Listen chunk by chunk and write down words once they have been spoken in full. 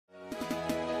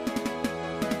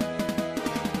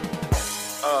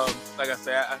like I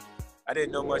said, I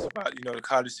didn't know much about, the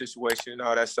college situation and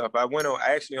all that stuff. I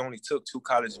actually only took 2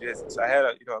 college visits. I had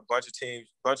a bunch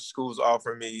of schools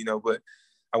offering me, but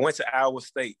I went to Iowa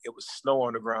State. It was snow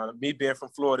on the ground. Me being from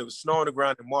Florida, it was snow on the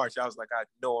ground in March. I was like, I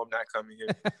know I'm not coming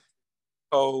here.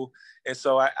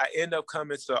 So I ended up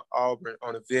coming to Auburn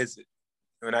on a visit.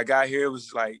 When I got here, it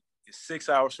was like 6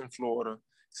 hours from Florida.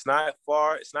 It's not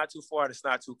far. It's not too far, and it's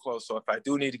not too close. So if I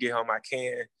do need to get home, I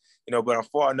can, but I'm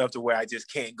far enough to where I just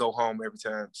can't go home every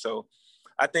time. So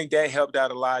I think that helped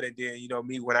out a lot. And then,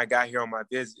 me, when I got here on my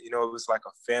visit, it was like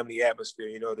a family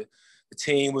atmosphere. The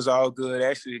team was all good.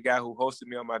 Actually, the guy who hosted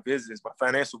me on my visit is my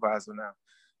financial advisor now.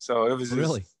 So it was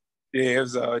really, it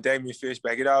was Damian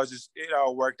Fishback. It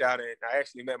all worked out, and I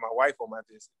actually met my wife on my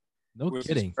visit. No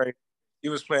kidding. He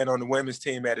was playing on the women's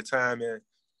team at the time, and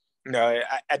I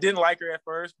didn't like her at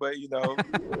first, but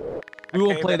we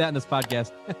won't play that in this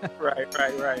podcast. Right.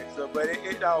 So, but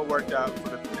it all worked out for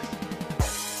the best.